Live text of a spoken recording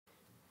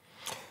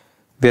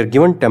We are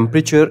given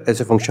temperature as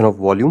a function of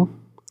volume.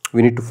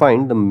 We need to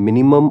find the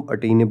minimum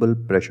attainable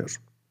pressure.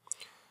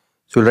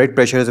 So we'll write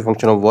pressure as a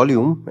function of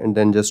volume and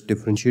then just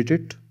differentiate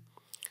it.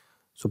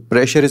 So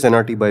pressure is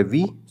nRT by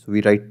V. So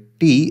we write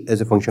T as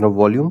a function of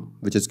volume,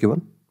 which is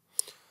given.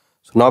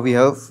 So now we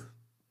have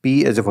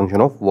P as a function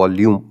of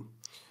volume.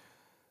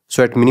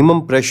 So at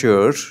minimum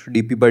pressure,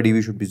 dP by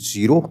dV should be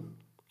 0.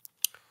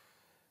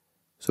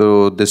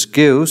 So this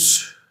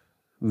gives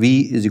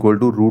V is equal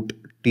to root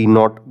T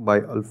naught by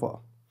alpha.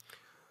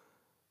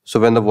 So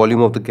when the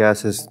volume of the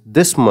gas is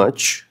this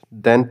much,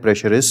 then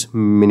pressure is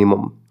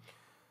minimum.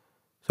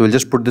 So we'll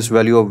just put this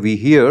value of V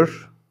here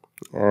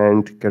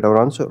and get our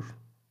answer.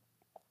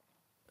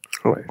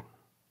 All right.